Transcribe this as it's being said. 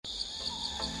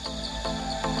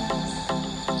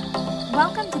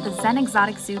Welcome to the Zen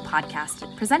Exotic Zoo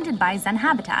podcast, presented by Zen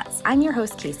Habitats. I'm your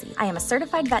host, Kasey. I am a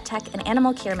certified vet tech and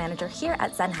animal care manager here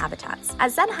at Zen Habitats.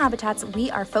 At Zen Habitats,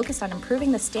 we are focused on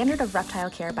improving the standard of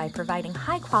reptile care by providing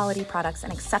high-quality products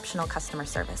and exceptional customer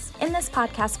service. In this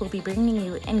podcast, we'll be bringing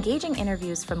you engaging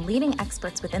interviews from leading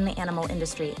experts within the animal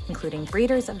industry, including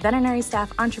breeders, veterinary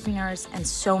staff, entrepreneurs, and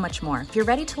so much more. If you're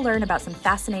ready to learn about some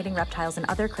fascinating reptiles and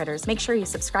other critters, make sure you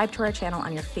subscribe to our channel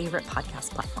on your favorite podcast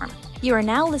platform. You are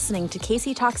now listening to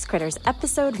Kasey Talks Critters,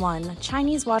 Episode 1,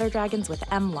 Chinese Water Dragons with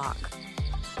Emzotic.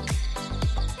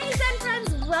 Hey Zen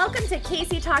friends, welcome to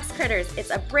Kasey Talks Critters. It's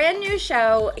a brand new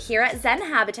show here at Zen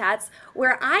Habitats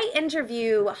where I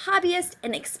interview hobbyists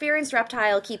and experienced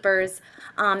reptile keepers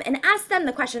and ask them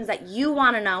the questions that you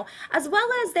want to know, as well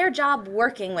as their job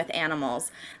working with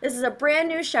animals. This is a brand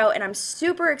new show and I'm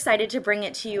super excited to bring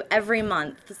it to you every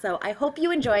month, so I hope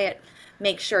you enjoy it.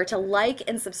 Make sure to like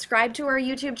and subscribe to our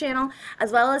YouTube channel,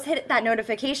 as well as hit that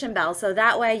notification bell so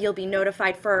that way you'll be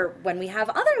notified for when we have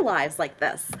other lives like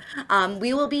this.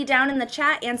 We will be down in the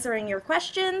chat answering your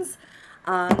questions.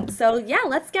 So yeah,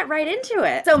 let's get right into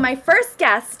it. So my first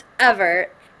guest ever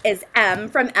is Em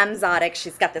from Emzotic.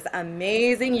 She's got this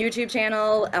amazing YouTube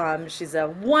channel. She's a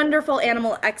wonderful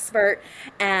animal expert,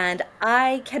 and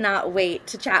I cannot wait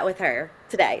to chat with her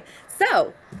today.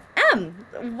 So, Em,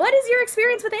 what is your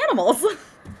experience with animals?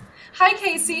 Hi,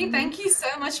 Kasey. Thank you so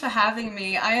much for having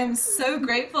me. I am so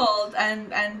grateful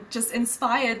and just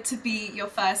inspired to be your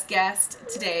first guest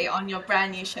today on your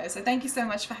brand new show. So thank you so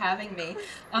much for having me.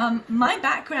 My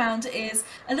background is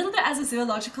a little bit as a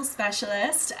zoological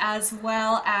specialist, as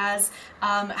well as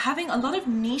having a lot of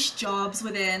niche jobs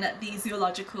within the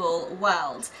zoological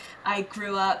world. I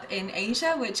grew up in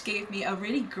Asia, which gave me a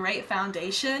really great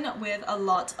foundation with a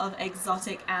lot of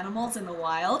exotic animals in the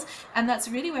wild. And that's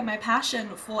really where my passion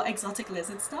for exotic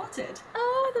lizards started.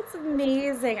 Oh, that's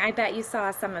amazing. I bet you saw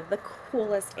some of the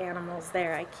coolest animals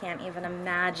there. I can't even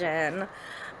imagine.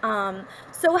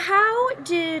 So how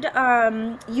did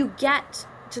you get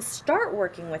to start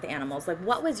working with animals? Like,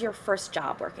 what was your first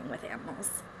job working with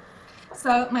animals?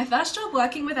 So my first job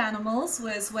working with animals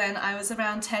was when I was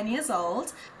around 10 years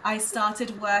old. I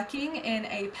started working in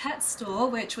a pet store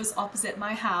which was opposite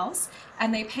my house,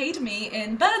 and they paid me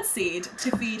in birdseed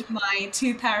to feed my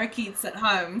 2 parakeets at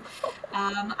home.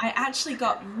 I actually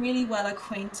got really well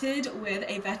acquainted with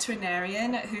a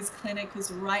veterinarian whose clinic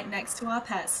was right next to our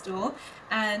pet store,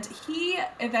 and he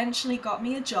eventually got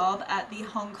me a job at the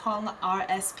Hong Kong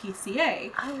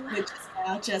RSPCA, which is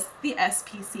now just the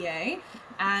SPCA.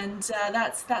 And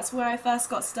that's where I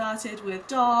first got started with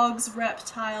dogs,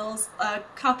 reptiles, a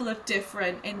couple of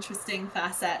different interesting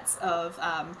facets of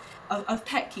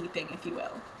pet keeping, if you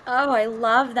will. Oh, I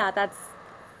love that. That's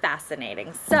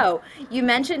fascinating. So you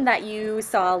mentioned that you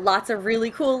saw lots of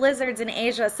really cool lizards in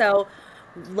Asia. So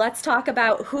let's talk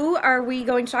about, who are we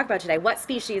going to talk about today? What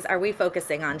species are we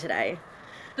focusing on today?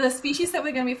 The species that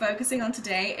we're going to be focusing on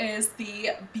today is the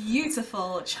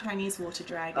beautiful Chinese water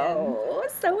dragon. Oh,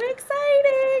 so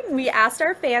exciting! We asked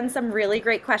our fans some really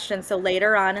great questions, so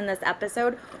later on in this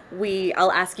episode,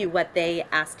 I'll ask you what they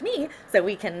asked me, so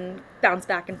we can bounce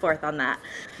back and forth on that.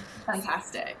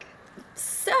 Fantastic.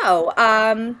 So,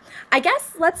 I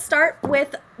guess let's start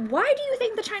with, why do you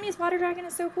think the Chinese water dragon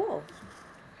is so cool?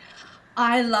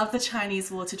 I love the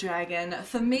Chinese water dragon.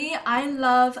 For me, I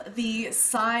love the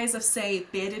size of, say,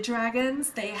 bearded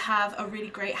dragons. They have a really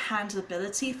great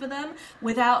handleability for them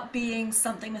without being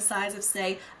something the size of,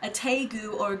 say, a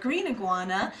tegu or a green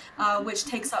iguana, which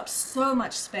takes up so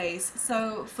much space.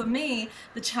 So for me,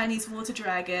 the Chinese water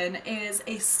dragon is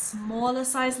a smaller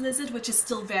size lizard, which is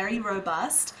still very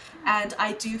robust. And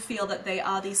I do feel that they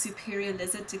are the superior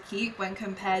lizard to keep when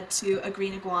compared to a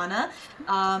green iguana.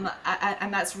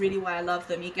 And that's really why I love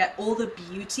them. You get all the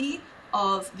beauty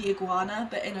of the iguana,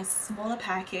 but in a smaller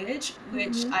package,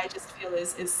 which I just feel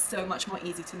is so much more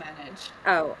easy to manage.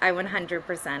 Oh, I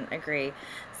 100% agree.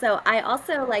 So I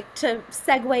also like to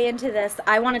segue into this.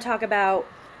 I want to talk about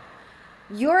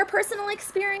your personal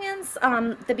experience,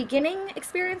 the beginning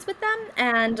experience with them,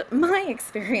 and my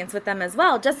experience with them as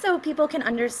well, just so people can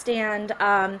understand,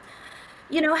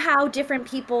 how different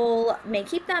people may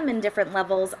keep them in different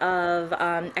levels of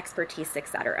expertise,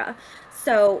 etc.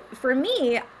 So for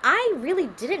me, I really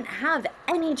didn't have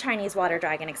any Chinese water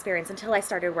dragon experience until I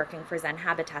started working for Zen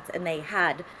Habitats, and they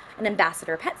had an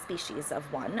ambassador pet species of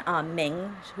one,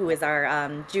 Ming, who is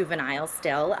our juvenile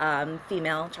still,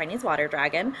 female Chinese water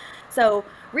dragon. So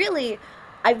really,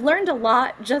 I've learned a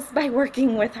lot just by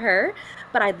working with her,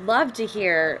 but I'd love to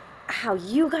hear how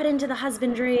you got into the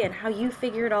husbandry and how you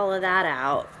figured all of that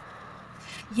out.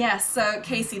 Yes, so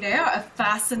Kasey, they are a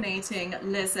fascinating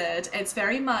lizard. It's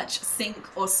very much sink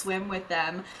or swim with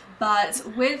them. But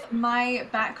with my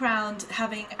background,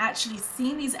 having actually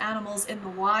seen these animals in the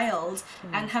wild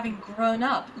and having grown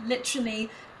up literally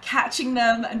catching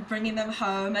them and bringing them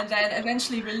home and then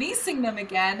eventually releasing them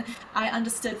again, I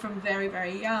understood from very,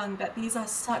 very young that these are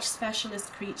such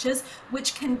specialist creatures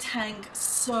which can tank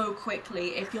so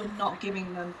quickly if you're not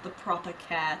giving them the proper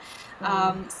care.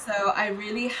 So I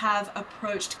really have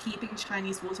approached keeping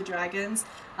Chinese water dragons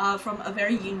from a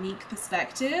very unique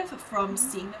perspective, from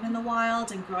seeing them in the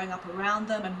wild and growing up around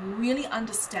them and really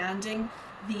understanding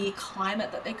the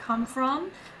climate that they come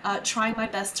from, trying my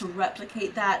best to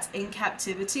replicate that in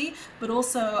captivity, but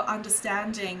also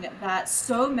understanding that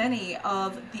so many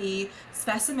of the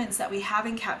specimens that we have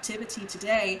in captivity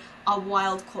today are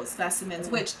wild caught specimens,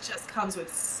 which just comes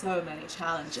with so many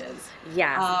challenges.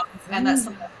 Yes. And that's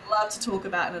something I'd love to talk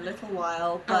about in a little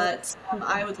while, but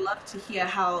I would love to hear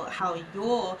how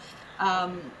your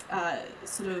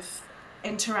sort of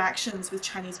interactions with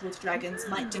Chinese water dragons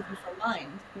might differ from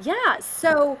mine. Yeah,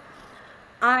 so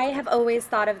I have always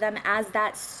thought of them as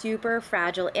that super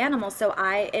fragile animal. So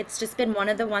it's just been one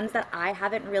of the ones that I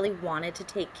haven't really wanted to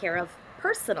take care of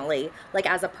personally, like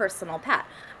as a personal pet.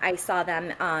 I saw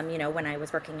them, when I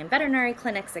was working in veterinary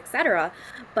clinics, etc.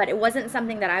 But it wasn't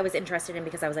something that I was interested in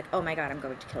because I was like, oh my God, I'm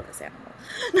going to kill this animal.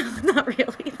 No, not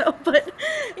really though, but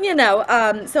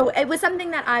so it was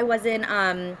something that I wasn't,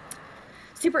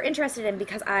 super interested in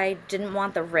because I didn't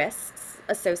want the risks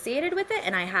associated with it.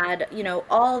 And I had,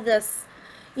 all this,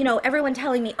 everyone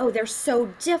telling me, oh, they're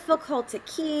so difficult to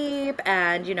keep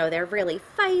and, they're really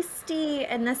feisty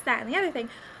and this, that, and the other thing.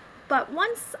 But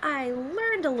once I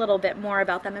learned a little bit more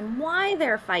about them and why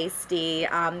they're feisty,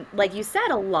 like you said,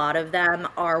 a lot of them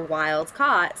are wild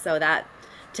caught. So that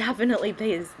definitely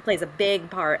plays a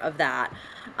big part of that.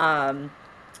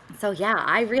 So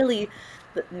yeah,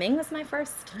 Ming was my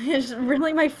first,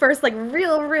 really my first like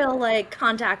real like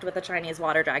contact with a Chinese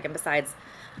water dragon besides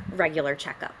regular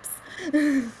checkups.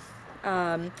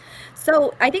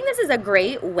 So I think this is a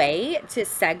great way to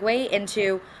segue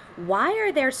into why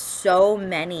are there so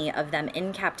many of them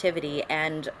in captivity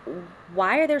and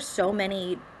why are there so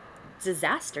many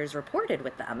disasters reported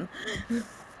with them?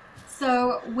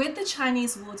 So, with the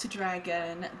Chinese water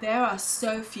dragon, there are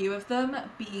so few of them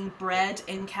being bred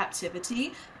in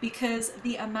captivity because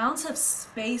the amount of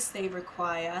space they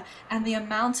require and the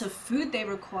amount of food they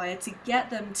require to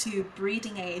get them to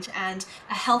breeding age and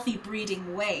a healthy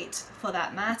breeding weight, for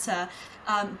that matter,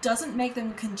 doesn't make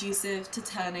them conducive to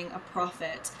turning a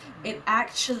profit. It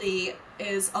actually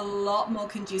is a lot more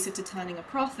conducive to turning a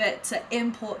profit to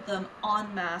import them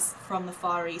en masse from the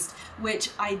Far East, which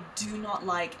I do not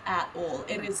like at all.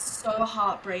 It is so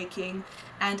heartbreaking,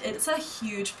 and it's a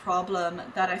huge problem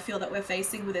that I feel that we're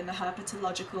facing within the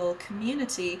herpetological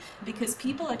community because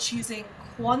people are choosing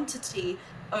quantity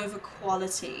over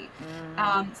quality.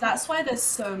 That's why there's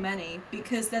so many,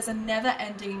 because there's a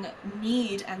never-ending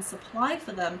need and supply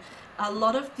for them. A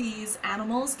lot of these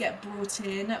animals get brought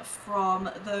in from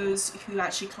those who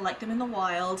actually collect them in the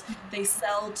wild. They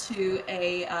sell to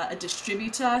a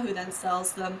distributor who then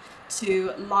sells them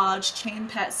to large chain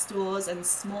pet stores and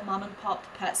small mom and pop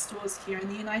pet stores here in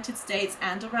the United States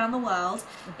and around the world.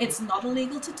 It's not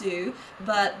illegal to do,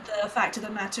 but the fact of the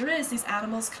matter is these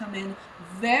animals come in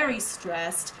very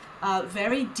stressed,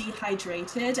 very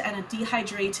dehydrated, and a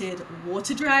dehydrated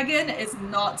water dragon is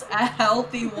not a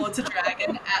healthy water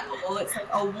dragon at all. It's like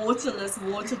a waterless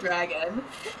water dragon,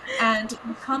 and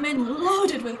we come in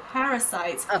loaded with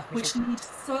parasites, which need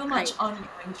so much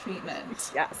ongoing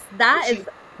treatment. Yes, that is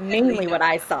mainly what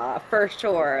I saw for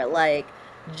sure. Like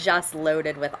just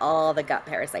loaded with all the gut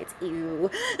parasites. Ew.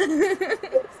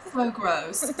 So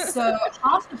gross. So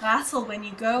half the battle when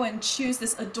you go and choose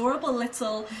this adorable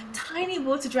little tiny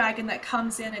water dragon that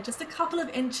comes in at just a couple of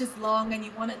inches long and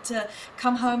you want it to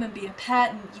come home and be a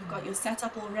pet and you've got your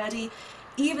setup already,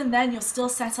 even then you're still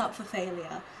set up for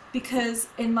failure because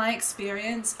in my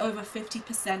experience over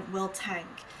 50% will tank.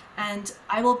 And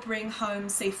I will bring home,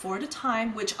 say, 4 at a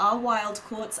time, which are wild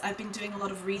caught. I've been doing a lot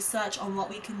of research on what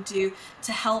we can do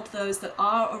to help those that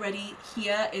are already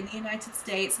here in the United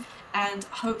States and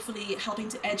hopefully helping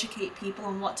to educate people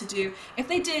on what to do if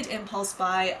they did impulse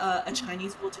buy a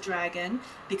Chinese water dragon,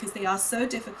 because they are so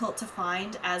difficult to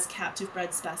find as captive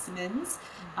bred specimens,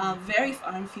 very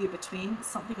far and few between,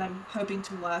 something I'm hoping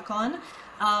to work on.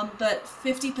 But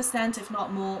 50%, if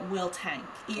not more, will tank,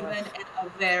 even in a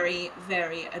very,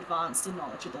 very advanced and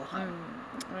knowledgeable home.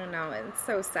 I know, it's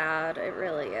so sad. It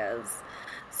really is.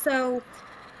 So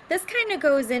this kind of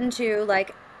goes into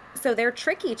like, so they're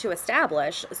tricky to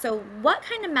establish. So what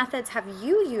kind of methods have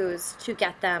you used to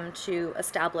get them to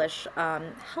establish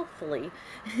healthfully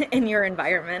in your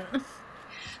environment?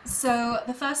 So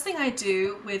the first thing I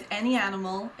do with any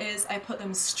animal is I put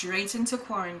them straight into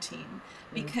quarantine,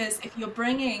 because if you're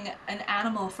bringing an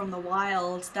animal from the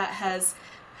wild that has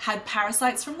had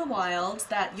parasites from the wild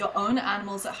that your own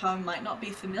animals at home might not be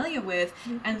familiar with,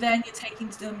 and then you're taking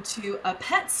them to a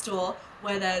pet store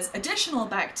where there's additional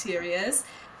bacterias,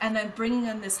 and then bringing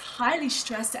in this highly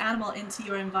stressed animal into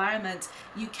your environment,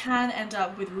 you can end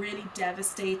up with really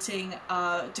devastating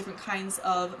different kinds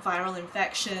of viral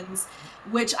infections,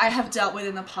 which I have dealt with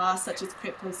in the past, such as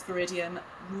Cryptosporidium,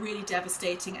 really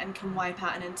devastating and can wipe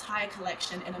out an entire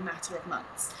collection in a matter of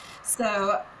months.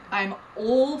 So I'm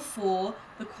all for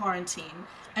the quarantine.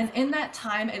 And in that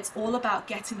time, it's all about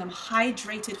getting them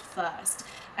hydrated first.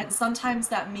 And sometimes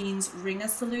that means ringer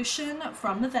solution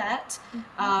from the vet.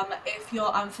 If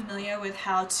you're unfamiliar with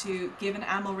how to give an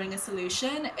animal ringer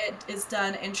solution, it is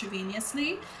done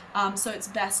intravenously. So it's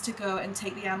best to go and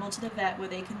take the animal to the vet where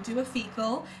they can do a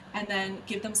fecal and then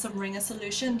give them some ringer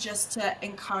solution just to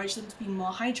encourage them to be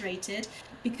more hydrated.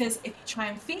 Because if you try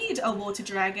and feed a water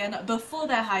dragon before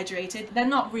they're hydrated, they're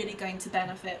not really going to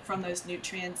benefit from those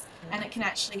nutrients, and it can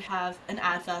actually have an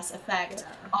adverse effect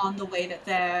on the way that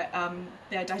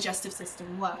their digestive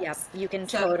system works. Yep, you can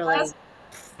So totally first,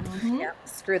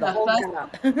 screw the the whole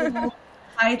first thing up.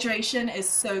 hydration is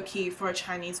so key for a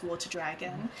Chinese water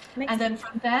dragon. Makes And then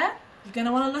from there, you're going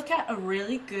to want to look at a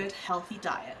really good, healthy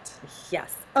diet.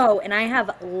 Yes. Oh, and I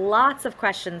have lots of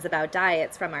questions about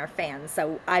diets from our fans,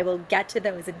 so I will get to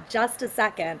those in just a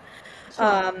second.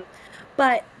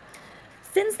 But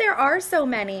since there are so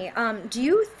many, do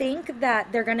you think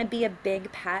that they're going to be a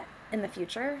big pet in the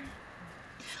future?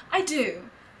 I do.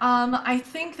 I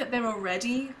think that they're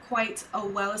already quite a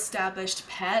well-established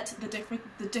pet.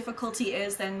 The difficulty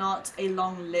is they're not a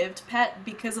long-lived pet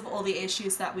because of all the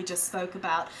issues that we just spoke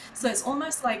about. So it's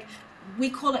almost like,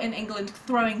 we call it in England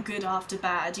throwing good after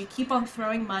bad. You keep on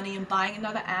throwing money and buying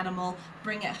another animal,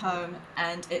 bring it home,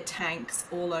 and it tanks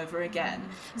all over again.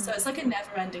 So it's like a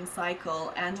never-ending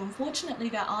cycle. And unfortunately,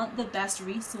 there aren't the best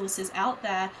resources out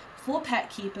there for pet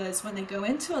keepers when they go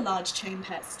into a large chain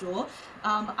pet store.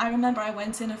 I remember I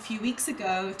went in a few weeks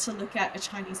ago to look at a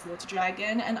Chinese water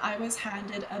dragon, and I was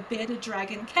handed a bearded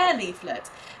dragon care leaflet.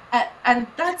 And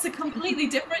that's a completely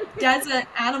different desert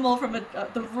animal from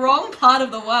the wrong part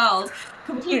of the world,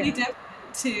 completely different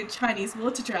to Chinese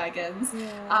water dragons.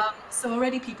 So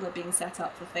already people are being set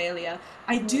up for failure.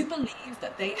 I do believe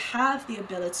that they have the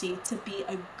ability to be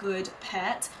a good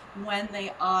pet when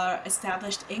they are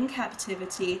established in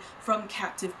captivity from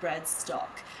captive bred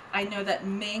stock. I know that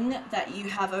Ming, that you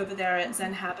have over there at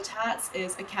Zen Habitats,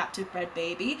 is a captive bred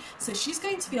baby, so she's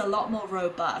going to be a lot more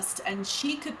robust, and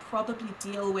she could probably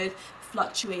deal with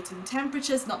fluctuating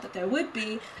temperatures, not that there would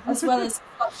be, as well as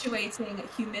fluctuating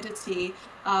humidity,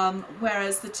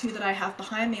 whereas the two that I have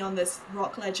behind me on this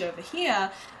rock ledge over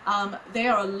here, they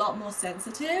are a lot more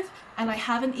sensitive, and I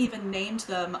haven't even named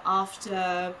them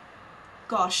after,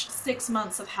 6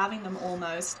 months of having them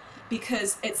almost,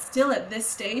 because it's still at this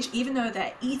stage, even though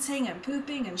they're eating and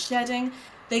pooping and shedding,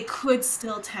 they could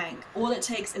still tank. All it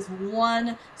takes is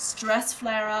one stress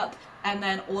flare up, and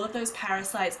then all of those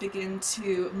parasites begin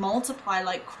to multiply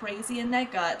like crazy in their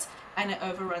gut, and it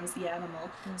overruns the animal.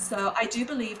 So I do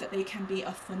believe that they can be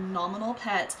a phenomenal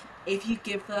pet if you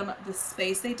give them the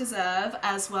space they deserve,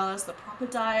 as well as the proper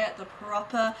diet, the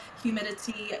proper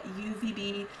humidity,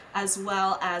 UVB, as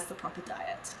well as the proper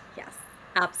diet. Yes,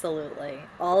 absolutely.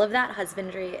 All of that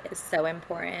husbandry is so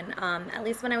important. At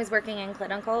least when I was working in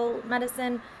clinical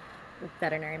medicine,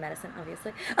 veterinary medicine,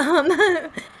 obviously,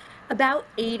 about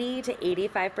 80 to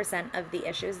 85% of the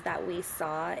issues that we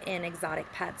saw in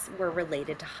exotic pets were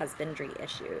related to husbandry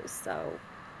issues. So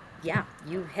yeah,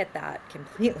 you hit that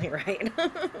completely right.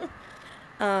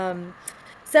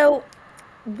 So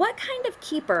what kind of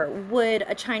keeper would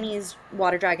a Chinese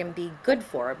water dragon be good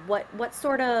for? What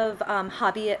sort of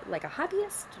hobby, like a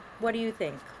hobbyist? What do you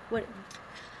think? What?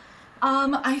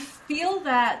 I feel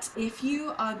that if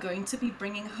you are going to be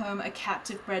bringing home a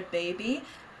captive bred baby,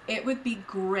 it would be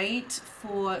great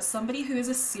for somebody who is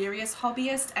a serious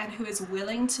hobbyist and who is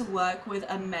willing to work with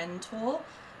a mentor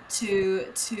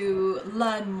to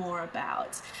learn more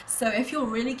about. So if you're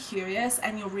really curious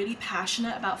and you're really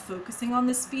passionate about focusing on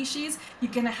this species,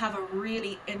 you're going to have a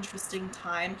really interesting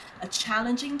time, a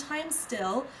challenging time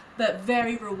still, but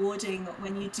very rewarding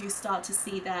when you do start to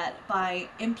see that by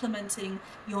implementing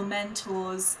your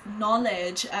mentor's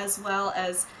knowledge, as well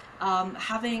as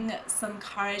having some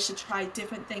courage to try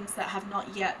different things that have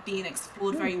not yet been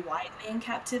explored very widely in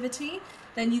captivity,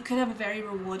 then you could have a very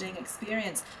rewarding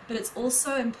experience. But it's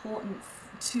also important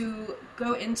to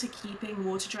go into keeping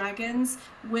water dragons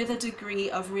with a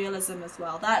degree of realism as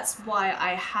well. That's why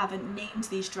I haven't named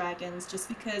these dragons, just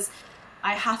because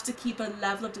I have to keep a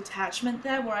level of detachment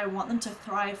there where I want them to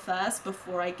thrive first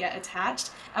before I get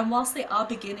attached. And whilst they are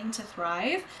beginning to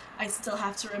thrive, I still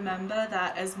have to remember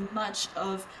that as much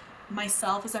of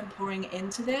myself as I'm pouring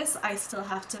into this, I still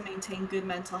have to maintain good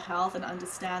mental health and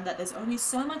understand that there's only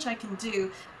so much I can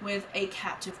do with a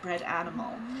captive bred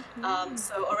animal.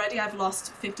 So already I've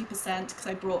lost 50% because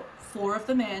I brought 4 of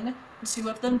them in. 2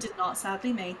 of them did not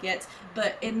sadly make it,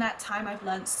 but in that time I've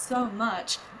learned so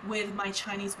much with my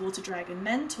Chinese water dragon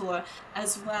mentor,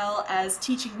 as well as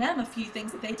teaching them a few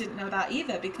things that they didn't know about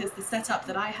either, because the setup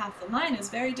that I have for mine is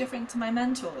very different to my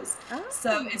mentors.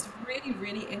 So it's really,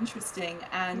 really interesting,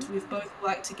 and we've both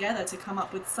worked together to come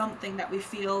up with something that we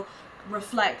feel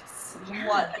reflects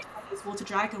what a Chinese water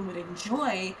dragon would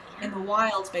enjoy in the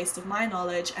wild, based on my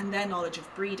knowledge and their knowledge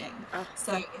of breeding.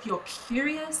 So if you're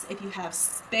curious, if you have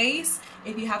space,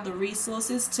 if you have the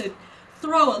resources to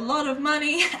throw a lot of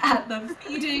money at the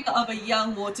feeding of a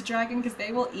young water dragon, because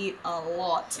they will eat a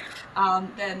lot,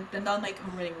 then they'll make a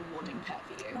really rewarding pet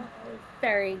for you.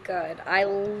 Very good. I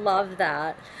love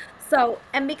that. So,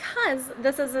 and because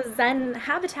this is a Zen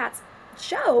Habitats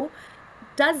show,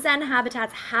 does Zen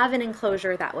Habitats have an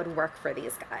enclosure that would work for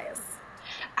these guys?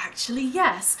 Actually,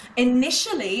 yes.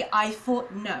 Initially, I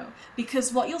thought no,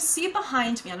 because what you'll see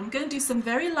behind me, and I'm going to do some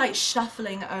very light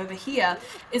shuffling over here,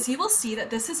 is you will see that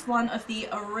this is one of the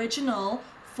original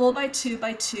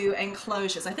 4x2x2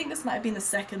 enclosures. I think this might have been the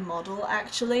second model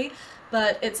actually,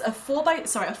 but it's a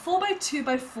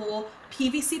 4x2x4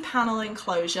 PVC panel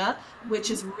enclosure, which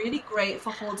is really great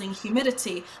for holding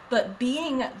humidity. But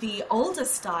being the older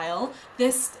style,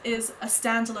 this is a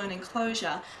standalone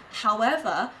enclosure.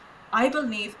 However, I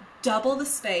believe double the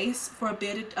space for a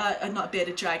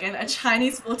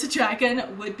Chinese water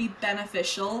dragon would be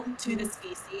beneficial to the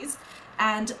species.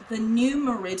 And the new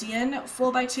Meridian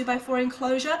 4x2x4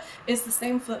 enclosure is the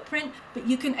same footprint, but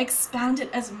you can expand it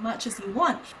as much as you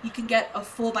want. You can get a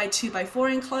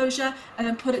 4x2x4 enclosure and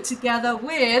then put it together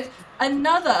with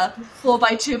another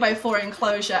 4x2x4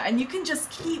 enclosure, and you can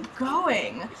just keep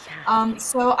going.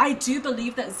 So I do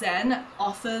believe that Zen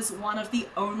offers one of the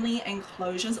only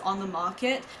enclosures on the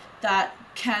market that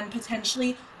can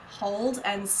potentially hold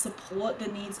and support the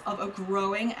needs of a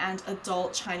growing and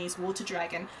adult Chinese water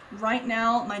dragon. Right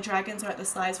now, my dragons are at the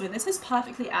size where this is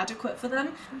perfectly adequate for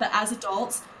them, but as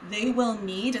adults, they will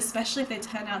need, especially if they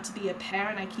turn out to be a pair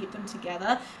and I keep them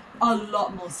together, a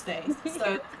lot more space.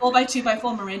 So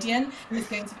 4x2x4 Meridian is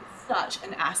going to be such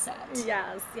an asset.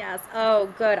 Yes, yes. Oh,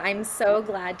 good. I'm so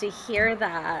glad to hear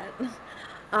that.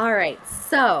 All right,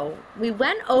 so we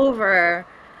went over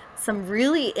some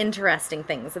really interesting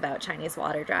things about Chinese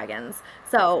water dragons.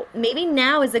 So maybe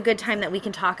now is a good time that we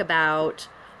can talk about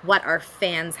what our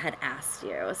fans had asked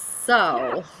you.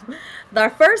 So the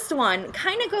first one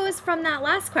kind of goes from that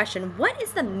last question. What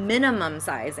is the minimum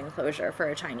size enclosure for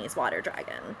a Chinese water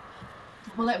dragon?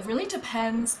 Well, it really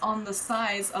depends on the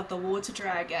size of the water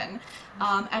dragon.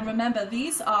 And remember,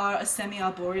 these are a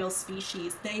semi-arboreal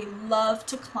species. They love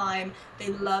to climb. They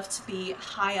love to be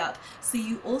high up. So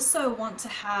you also want to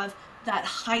have that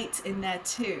height in there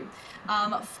too.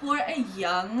 For a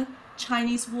young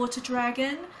Chinese water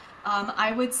dragon,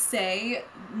 I would say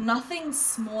nothing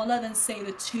smaller than, say,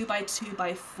 the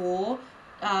 2x2x4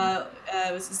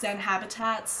 Zen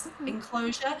Habitats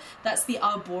enclosure. That's the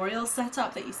arboreal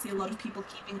setup that you see a lot of people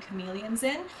keeping chameleons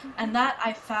in, and that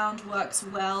I found works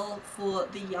well for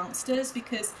the youngsters,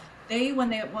 because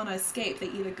when they want to escape, they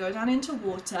either go down into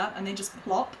water and they just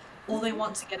plop, or they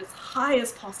want to get as high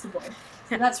as possible.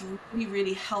 So that's really,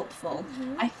 really helpful.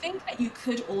 I think that you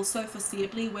could also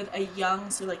foreseeably, with a young,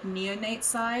 so like neonate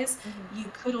size, you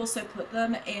could also put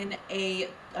them in a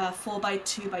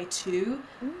 4x2x2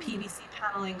 PVC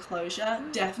panel enclosure.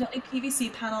 Definitely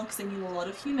PVC panel, because they need a lot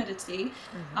of humidity.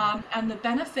 And the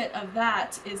benefit of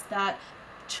that is that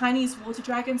Chinese water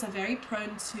dragons are very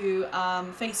prone to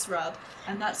face rub,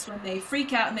 and that's when they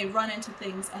freak out and they run into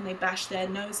things and they bash their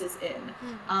noses in.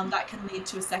 That can lead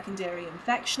to a secondary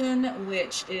infection,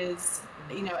 which is,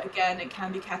 again, it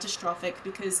can be catastrophic,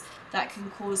 because that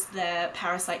can cause their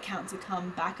parasite count to come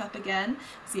back up again.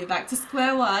 So you're back to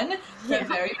square one. They're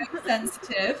very, very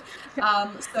sensitive.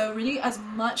 So really as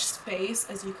much space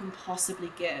as you can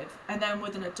possibly give. And then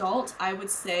with an adult, I would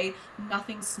say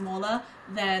nothing smaller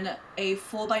than a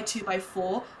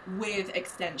 4x2x4 with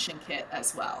extension kit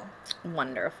as well.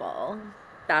 Wonderful.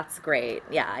 That's great.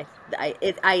 Yeah,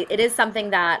 it is something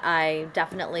that I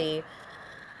definitely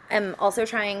am also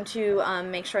trying to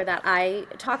make sure that I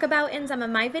talk about in some of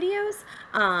my videos.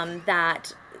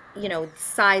 That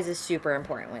size is super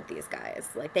important with these guys.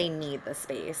 Like they need the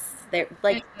space. They're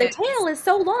like It their is. tail is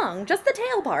so long, just the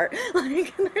tail part.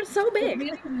 Like they're so It big.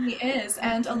 really, really is.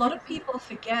 And a lot of people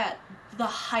forget the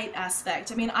height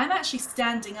aspect. I mean, I'm actually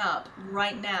standing up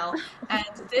right now, and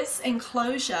this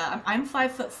enclosure, I'm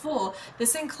 5'4".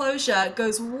 This enclosure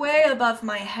goes way above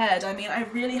my head. I mean, I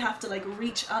really have to like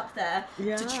reach up there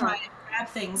to try Yeah. and grab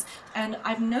things. And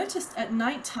I've noticed at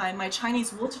nighttime, my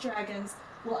Chinese water dragons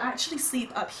will actually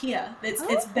sleep up here.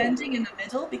 It's bending Oh. in the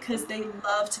middle because they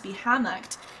love to be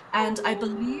hammocked. And I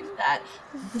believe that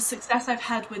the success I've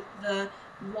had with the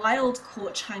wild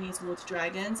caught Chinese water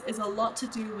dragons is a lot to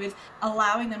do with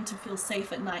allowing them to feel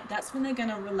safe at night. That's when they're going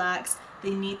to relax. They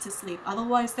need to sleep.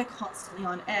 Otherwise, they're constantly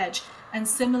on edge. And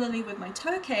similarly with my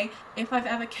tokay, if I've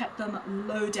ever kept them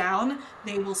low down,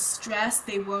 they will stress,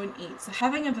 they won't eat. So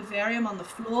having a vivarium on the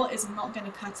floor is not going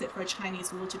to cut it for a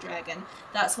Chinese water dragon.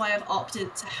 That's why I've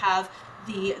opted to have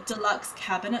the deluxe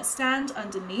cabinet stand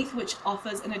underneath, which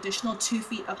offers an additional 2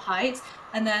 feet of height,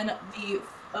 and then the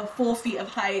 4 feet of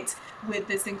height with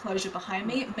this enclosure behind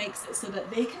me. It makes it so that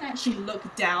they can actually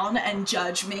look down and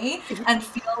judge me and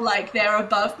feel like they're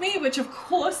above me, which of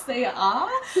course they are.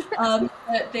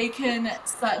 But they can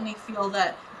certainly feel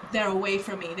that they're away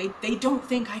from me. They don't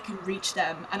think I can reach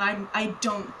them, and I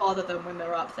don't bother them when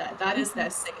they're up there. That is their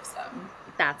safe zone.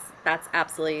 That's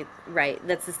absolutely right.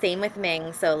 That's the same with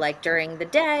Ming. So like during the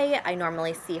day, I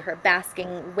normally see her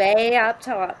basking way up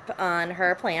top on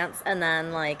her plants, and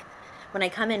then like when I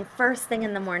come in first thing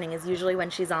in the morning is usually when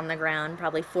she's on the ground,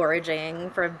 probably foraging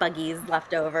for buggies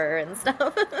left over and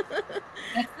stuff.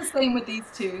 That's the same with these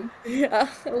two. Yeah,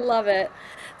 love it.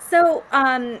 So,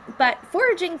 but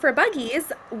foraging for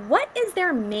buggies, what is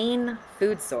their main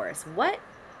food source? What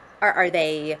are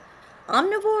they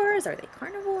omnivores? Are they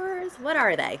carnivores? What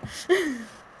are they?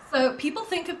 So people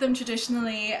think of them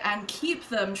traditionally and keep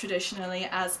them traditionally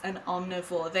as an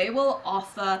omnivore. They will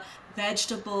offer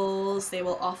vegetables, they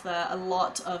will offer a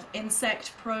lot of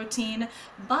insect protein,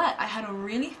 but I had a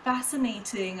really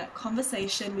fascinating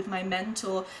conversation with my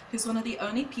mentor, who's one of the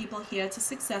only people here to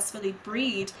successfully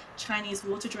breed Chinese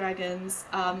water dragons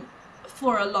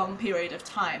for a long period of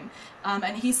time.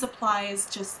 And he supplies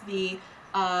just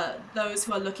those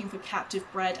who are looking for captive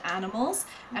bred animals.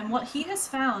 And what he has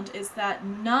found is that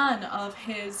none of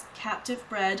his captive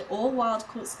bred or wild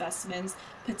caught specimens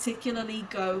particularly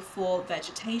go for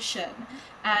vegetation.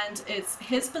 And it's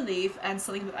his belief, and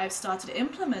something that I've started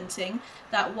implementing,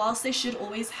 that whilst they should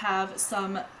always have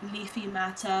some leafy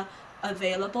matter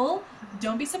available,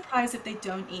 don't be surprised if they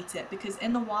don't eat it, because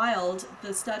in the wild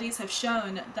the studies have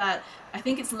shown that I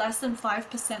think it's less than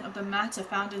 5% of the matter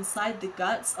found inside the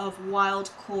guts of wild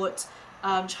caught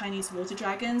Chinese water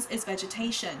dragons is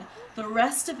vegetation. The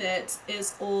rest of it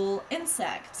is all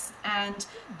insects, and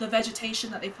the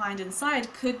vegetation that they find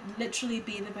inside could literally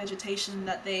be the vegetation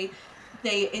that they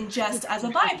ingest as a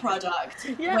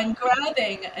byproduct Yeah. when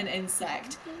grabbing an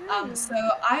insect. Yeah. So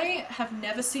I have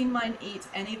never seen mine eat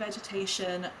any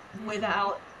vegetation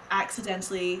without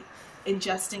accidentally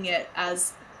ingesting it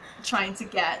as trying to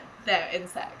get their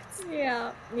insects.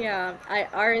 Yeah, yeah.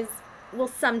 Ours will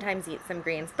sometimes eat some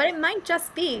greens, but it might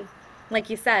just be, like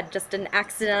you said, just an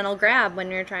accidental grab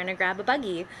when you're trying to grab a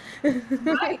buggy.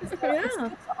 Right, so it's Yeah.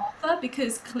 good to offer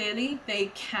because clearly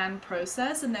they can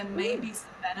process and there may be some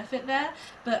benefit there.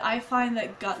 But I find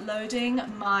that gut loading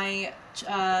my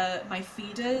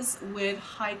feeders with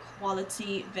high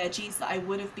quality veggies that I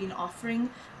would have been offering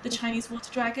the Chinese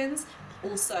water dragons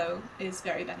also is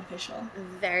very beneficial.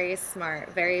 Very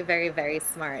smart. Very, very, very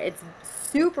smart. It's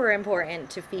super important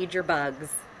to feed your bugs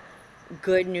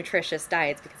good, nutritious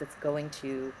diets because it's going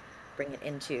to bring it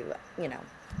into,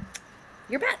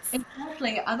 your pets.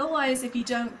 Exactly. Otherwise, if you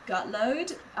don't gut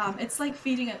load, it's like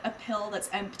feeding a pill that's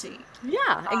empty.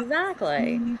 Yeah,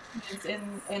 exactly.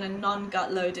 Nutrients in a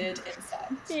non-gut loaded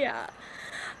insect. Yeah.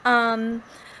 Um,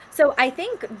 so I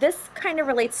think this kind of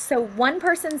relates. So one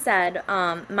person said,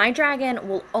 my dragon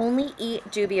will only eat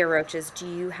dubia roaches. Do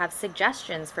you have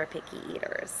suggestions for picky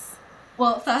eaters?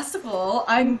 Well, first of all,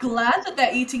 I'm glad that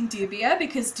they're eating dubia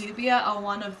because dubia are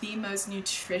one of the most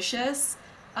nutritious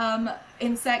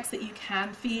insects that you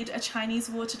can feed a Chinese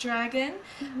water dragon.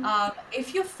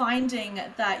 If you're finding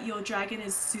that your dragon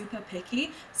is super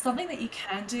picky, something that you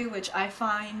can do, which I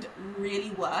find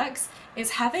really works,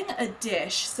 is having a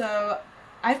dish. So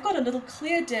I've got a little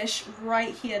clear dish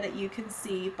right here that you can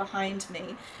see behind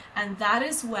me, and that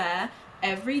is where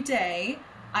every day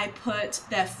I put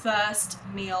their first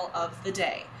meal of the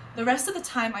day. The rest of the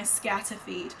time I scatter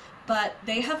feed, but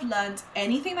they have learned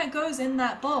anything that goes in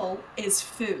that bowl is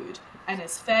food, and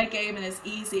it's fair game and it's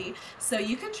easy. So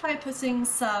you can try putting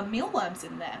some mealworms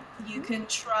in there. You can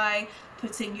try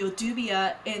putting your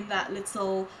dubia in that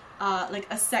little, like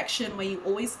a section where you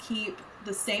always keep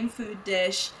the same food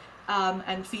dish,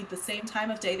 and feed the same time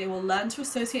of day. They will learn to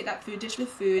associate that food dish with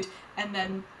food, and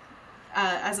then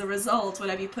as a result,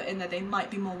 whatever you put in there, they might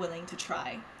be more willing to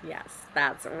try. Yes,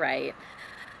 that's right.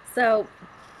 So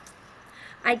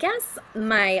I guess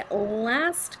my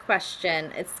last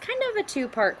question, it's kind of a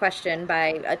two-part question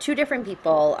by two different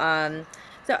people.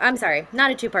 So I'm sorry,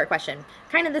 not a two-part question,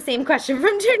 kind of the same question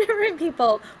from two different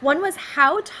people. One was,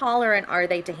 how tolerant are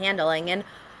they to handling, and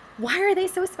why are they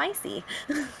so spicy?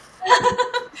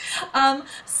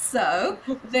 So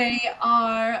they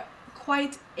are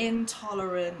quite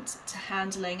intolerant to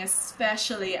handling,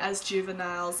 especially as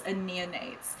juveniles and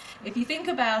neonates. If you think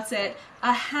about it,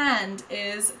 a hand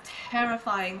is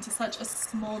terrifying to such a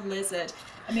small lizard.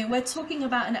 I mean, we're talking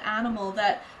about an animal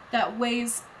that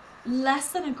weighs less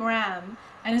than a gram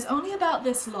and is only about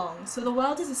this long. So the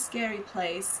world is a scary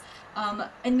place.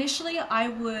 Initially, I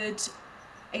would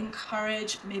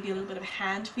encourage maybe a little bit of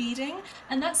hand feeding,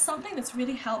 and that's something that's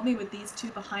really helped me with these two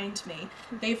behind me.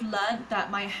 They've learned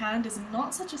that my hand is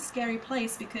not such a scary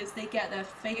place because they get their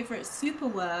favorite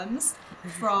superworms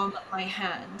from my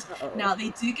hand. Now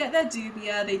they do get their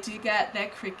dubia, they do get their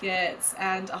crickets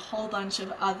and a whole bunch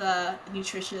of other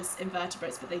nutritious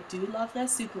invertebrates, but they do love their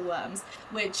superworms,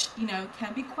 which, you know,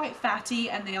 can be quite fatty,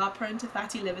 and they are prone to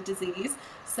fatty liver disease.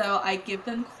 So I give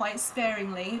them quite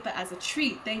sparingly, but as a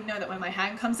treat, they know that when my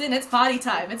hand comes in, it's party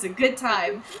time. It's a good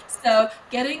time. So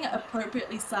getting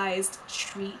appropriately sized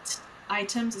treat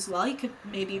items as well. You could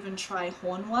maybe even try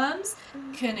hornworms,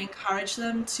 can encourage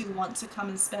them to want to come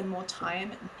and spend more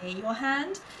time near your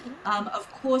hand. Of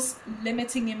course,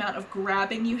 limiting the amount of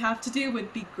grabbing you have to do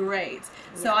would be great.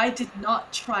 So I did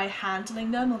not try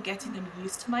handling them or getting them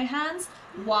used to my hands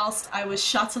whilst I was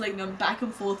shuttling them back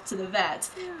and forth to the vet,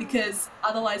 because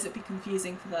otherwise it'd be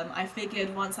confusing for them. I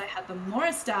figured once I had them more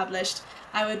established,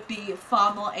 I would be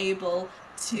far more able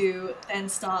to then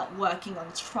start working on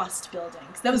trust building,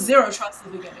 because there was zero trust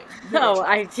at the beginning.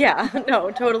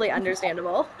 No, totally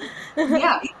understandable.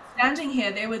 Yeah, standing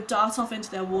here, they would dart off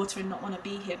into their water and not want to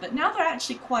be here, but now they're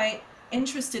actually quite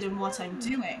interested in what I'm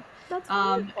doing.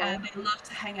 And they love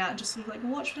to hang out and just sort of like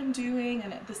watch what I'm doing,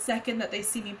 and the second that they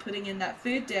see me putting in that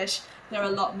food dish, they're a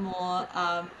lot more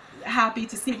happy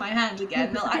to see my hand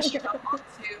again. They'll actually jump onto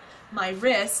my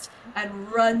wrist and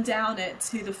run down it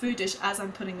to the food dish as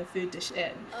I'm putting the food dish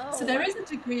in. So there is a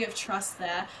degree of trust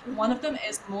there. One of them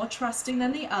is more trusting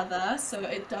than the other, so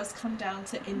it does come down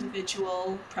to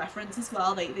individual preference as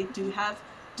well. They do have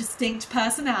distinct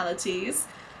personalities.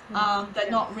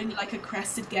 They're not really like a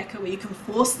crested gecko where you can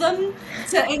force them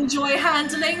to enjoy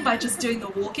handling by just doing the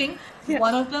walking.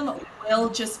 One of them will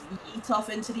just eat off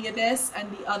into the abyss, and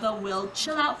the other will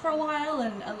chill out for a while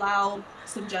and allow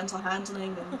some gentle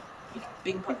handling and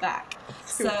being put back.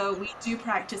 So we do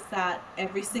practice that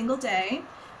every single day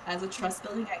as a trust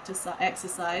building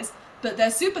exercise. But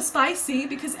they're super spicy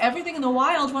because everything in the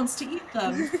wild wants to eat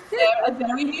them. They're a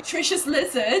very nutritious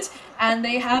lizard, and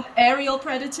they have aerial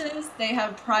predators, they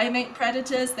have primate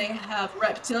predators, they have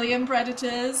reptilian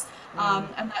predators,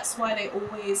 and that's why they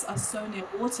always are so near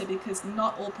water, because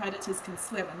not all predators can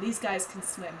swim, and these guys can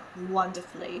swim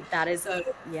wonderfully. That is, So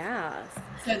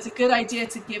it's a good idea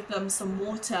to give them some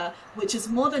water, which is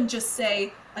more than just,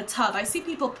 say, a tub. I see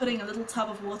people putting a little tub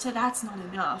of water. That's not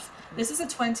enough. This is a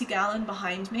 20-gallon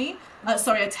behind me. A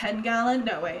 10-gallon.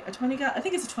 No, wait, a 20-gallon. I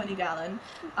think it's a 20-gallon.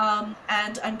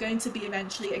 And I'm going to be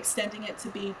eventually extending it to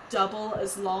be double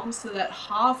as long, so that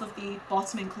half of the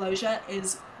bottom enclosure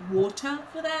is water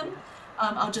for them.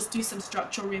 I'll just do some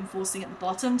structural reinforcing at the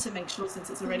bottom to make sure, since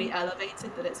it's already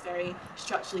elevated, that it's very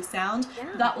structurally sound.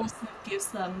 That also gives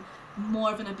them more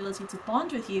of an ability to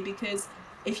bond with you, because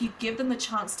if you give them the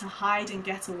chance to hide and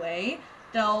get away,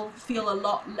 they'll feel a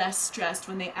lot less stressed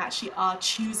when they actually are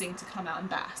choosing to come out and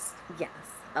bask. Yes.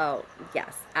 Oh,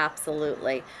 yes,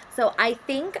 absolutely. So I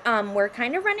think we're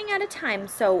kind of running out of time.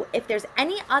 So if there's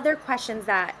any other questions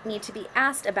that need to be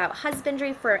asked about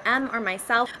husbandry for Em or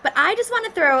myself, but I just want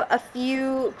to throw a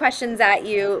few questions at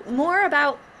you, more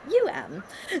about you, Em.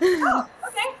 Oh,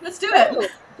 okay, let's do it.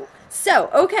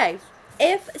 So, okay,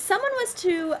 if someone was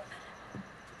to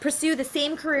pursue the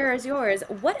same career as yours,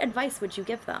 what advice would you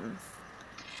give them?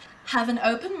 Have an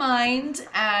open mind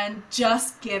and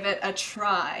just give it a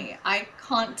try. I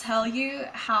can't tell you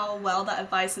how well that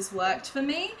advice has worked for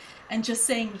me, and just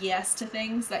saying yes to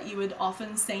things that you would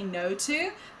often say no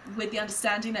to, with the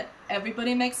understanding that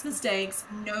everybody makes mistakes.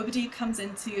 Nobody comes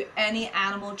into any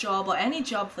animal job, or any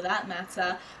job for that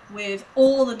matter, with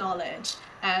all the knowledge.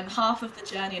 And half of the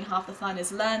journey and half the fun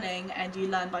is learning, and you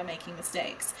learn by making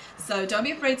mistakes. So don't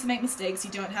be afraid to make mistakes.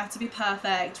 You don't have to be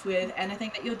perfect with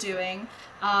anything that you're doing.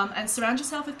 And surround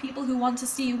yourself with people who want to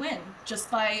see you win,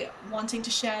 just by wanting to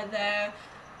share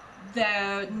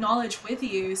their knowledge with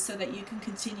you, so that you can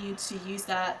continue to use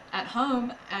that at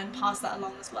home and pass that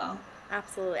along as well.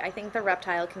 Absolutely. I think the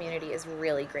reptile community is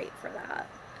really great for that.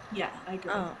 Yeah, I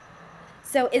agree.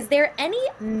 So is there any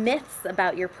myths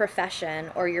about your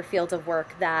profession or your field of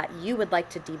work that you would like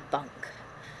to debunk?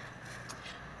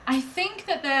 I think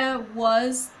that there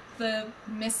was the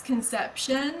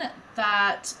misconception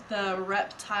that the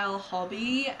reptile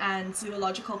hobby and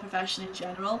zoological profession in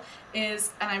general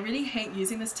is, and I really hate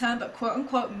using this term, but quote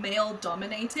unquote male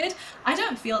dominated. I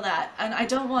don't feel that, and I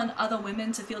don't want other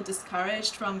women to feel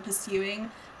discouraged from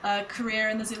pursuing a career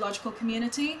in the zoological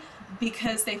community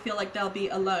because they feel like they'll be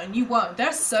alone. You won't.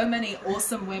 There's so many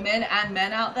awesome women and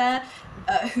men out there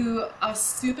who are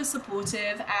super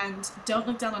supportive and don't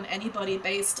look down on anybody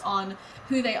based on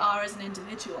who they are as an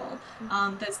individual.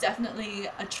 There's definitely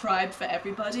a tribe for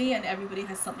everybody, and everybody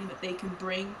has something that they can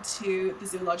bring to the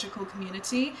zoological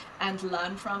community and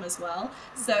learn from as well.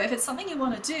 So if it's something you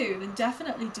want to do, then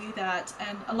definitely do that.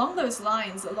 And along those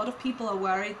lines, a lot of people are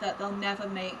worried that they'll never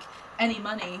make any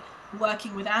money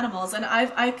working with animals, and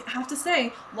I have to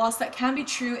say, whilst that can be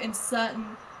true in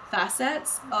certain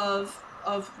facets of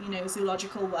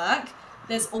zoological work,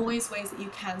 there's always ways that you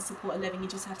can support a living. You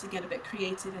just have to get a bit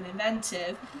creative and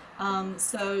inventive.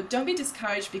 So don't be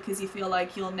discouraged because you feel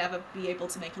like you'll never be able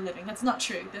to make a living. That's not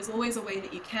true. There's always a way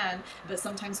that you can, but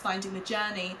sometimes finding the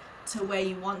journey to where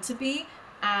you want to be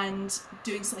and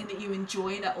doing something that you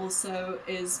enjoy that also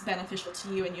is beneficial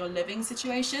to you in your living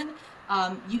situation,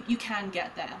 you can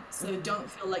get there. So don't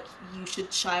feel like you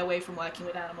should shy away from working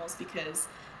with animals because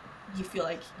you feel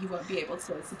like you won't be able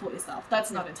to support yourself.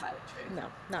 That's not entirely true. No,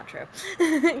 not true.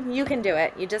 You can do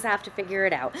it. You just have to figure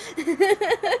it out.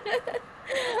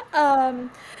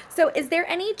 So is there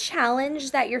any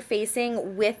challenge that you're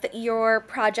facing with your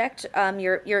project,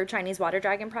 your Chinese water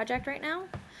dragon project right now?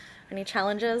 Any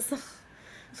challenges?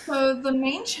 So the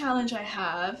main challenge I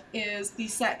have is the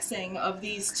sexing of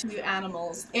these two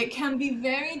animals. It can be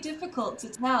very difficult to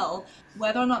tell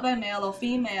whether or not they're male or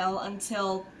female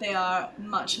until they are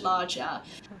much larger.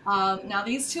 Now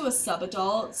these two are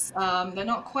subadults. They're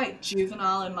not quite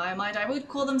juvenile in my mind. I would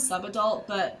call them subadult,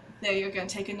 but they're going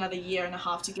to take another 1.5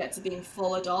 years to get to being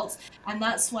full adults. And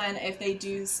that's when, if they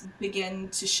do begin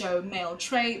to show male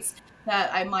traits,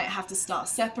 that I might have to start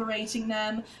separating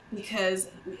them, because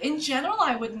in general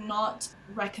I would not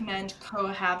recommend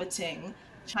cohabiting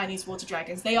Chinese water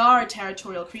dragons. They are a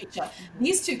territorial creature.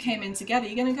 These two came in together.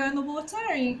 You're going to go in the water?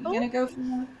 Or you're going to go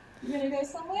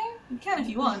somewhere? You can if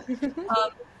you want.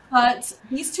 But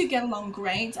these two get along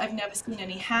great. I've never seen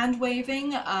any hand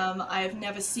waving. I've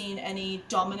never seen any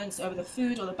dominance over the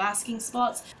food or the basking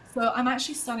spots. So I'm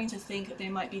actually starting to think that they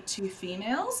might be two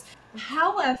females.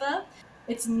 However,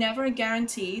 it's never a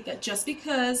guarantee that just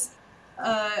because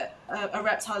a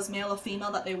reptile is male or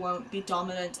female that they won't be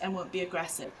dominant and won't be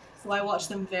aggressive. So I watch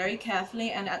them very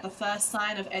carefully, and at the first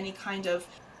sign of any kind of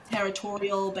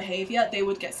territorial behavior, they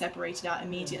would get separated out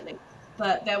immediately.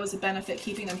 But there was a benefit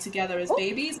keeping them together as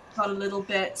babies. Got a little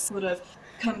bit sort of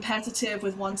competitive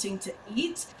with wanting to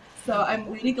eat. So I'm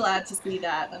really glad to see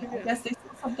that. And I guess they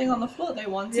saw something on the floor they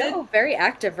wanted. Yeah, very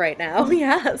active right now.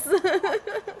 Yes.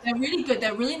 They're really good.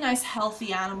 They're really nice,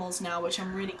 healthy animals now, which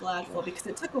I'm really glad for, because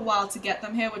it took a while to get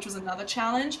them here, which was another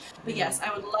challenge. But yes,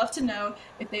 I would love to know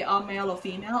if they are male or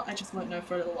female. I just won't know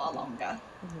for a little while longer.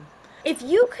 If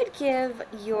you could give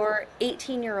your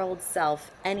 18-year-old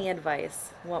self any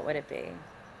advice, what would it be?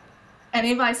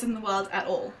 Any advice in the world at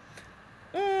all?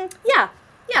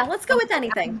 Yeah, let's go with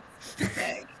anything.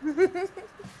 Okay.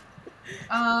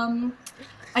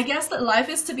 I guess that life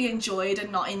is to be enjoyed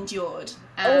and not endured,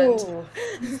 and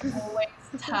always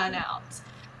turn out.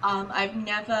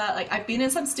 I've been in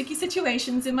some sticky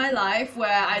situations in my life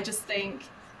where I just think,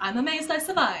 I'm amazed I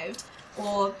survived,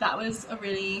 or that was a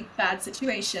really bad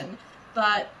situation,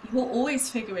 but you will always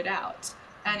figure it out.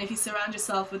 And if you surround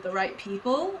yourself with the right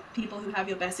people who have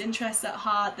your best interests at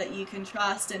heart, that you can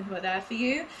trust and who are there for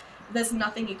you, there's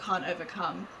nothing you can't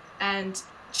overcome. And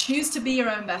choose to be your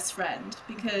own best friend,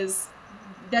 because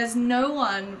there's no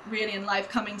one really in life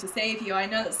coming to save you. I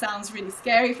know that sounds really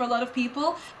scary for a lot of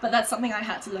people, but that's something I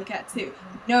had to look at too.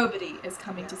 Nobody is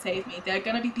coming to save me. There are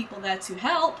going to be people there to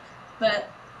help,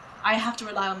 but I have to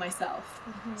rely on myself.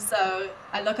 So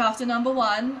I look after number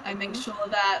one. I make sure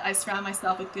that I surround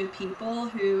myself with good people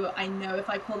who I know if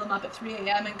I call them up at 3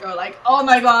 a.m. and go like, oh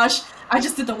my gosh, I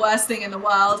just did the worst thing in the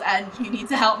world and you need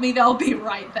to help me, they'll be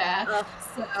right there.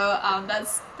 So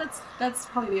that's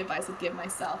probably the advice I'd give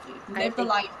myself. Live the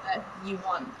life that you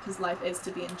want, because life is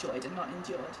to be enjoyed and not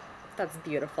endured. That's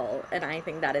beautiful, and I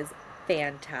think that is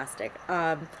fantastic.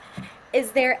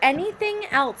 Is there anything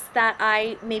else that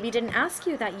I maybe didn't ask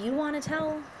you that you want to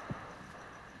tell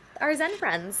our Zen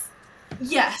friends?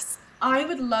 Yes, I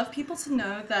would love people to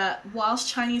know that whilst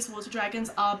Chinese water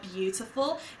dragons are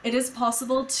beautiful, it is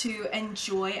possible to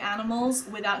enjoy animals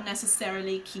without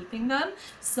necessarily keeping them.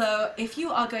 So if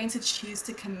you are going to choose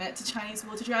to commit to Chinese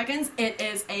water dragons, it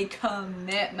is a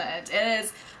commitment. It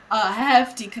is a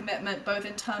hefty commitment, both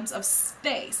in terms of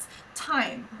space,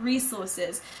 time,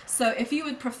 resources. So if you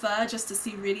would prefer just to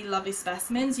see really lovely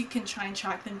specimens, you can try and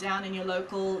track them down in your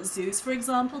local zoos, for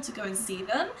example, to go and see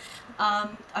them.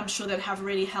 I'm sure they'd have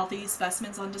really healthy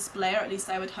specimens on display, or at least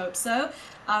I would hope so.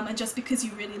 And just because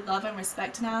you really love and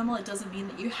respect an animal, it doesn't mean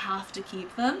that you have to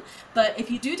keep them. But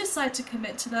if you do decide to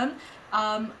commit to them,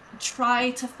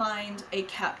 try to find a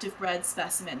captive bred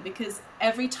specimen, because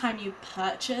every time you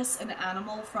purchase an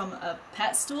animal from a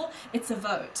pet store, it's a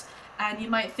vote. And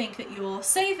you might think that you're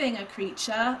saving a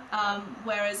creature,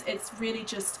 whereas it's really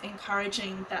just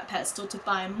encouraging that pet store to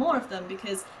buy more of them,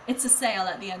 because it's a sale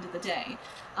at the end of the day.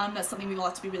 That's something we all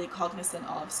have to be really cognizant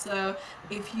of. So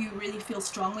if you really feel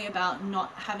strongly about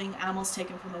not having animals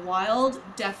taken from the wild,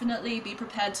 definitely be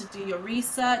prepared to do your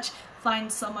research.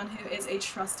 Find someone who is a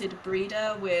trusted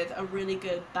breeder with a really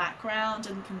good background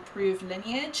and can prove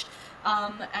lineage,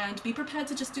 and be prepared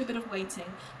to just do a bit of waiting.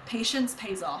 Patience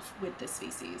pays off with this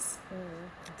species.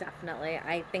 Definitely.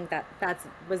 I think that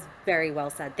was very well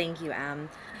said. Thank you, Em.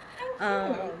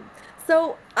 Thank you.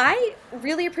 So I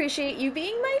really appreciate you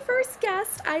being my first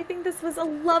guest. I think this was a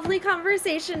lovely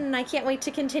conversation, and I can't wait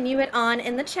to continue it on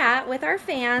in the chat with our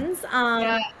fans.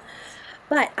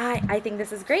 But I think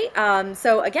this is great.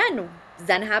 So again,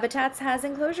 Zen Habitats has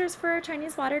enclosures for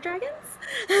Chinese water dragons.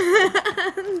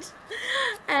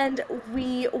 and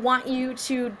we want you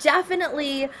to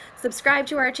definitely subscribe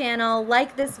to our channel,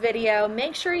 like this video,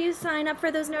 make sure you sign up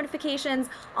for those notifications.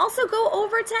 Also go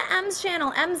over to Em's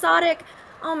channel, Emzotic.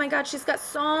 Oh my God, she's got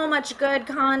so much good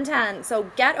content.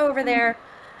 So get over there,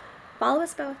 follow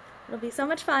us both. It'll be so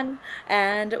much fun.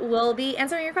 And we'll be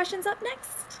answering your questions up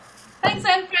next. Thanks,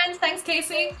 Em friends. Thanks,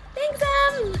 Kasey. Thanks,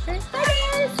 Em.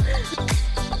 Bye,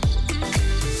 guys.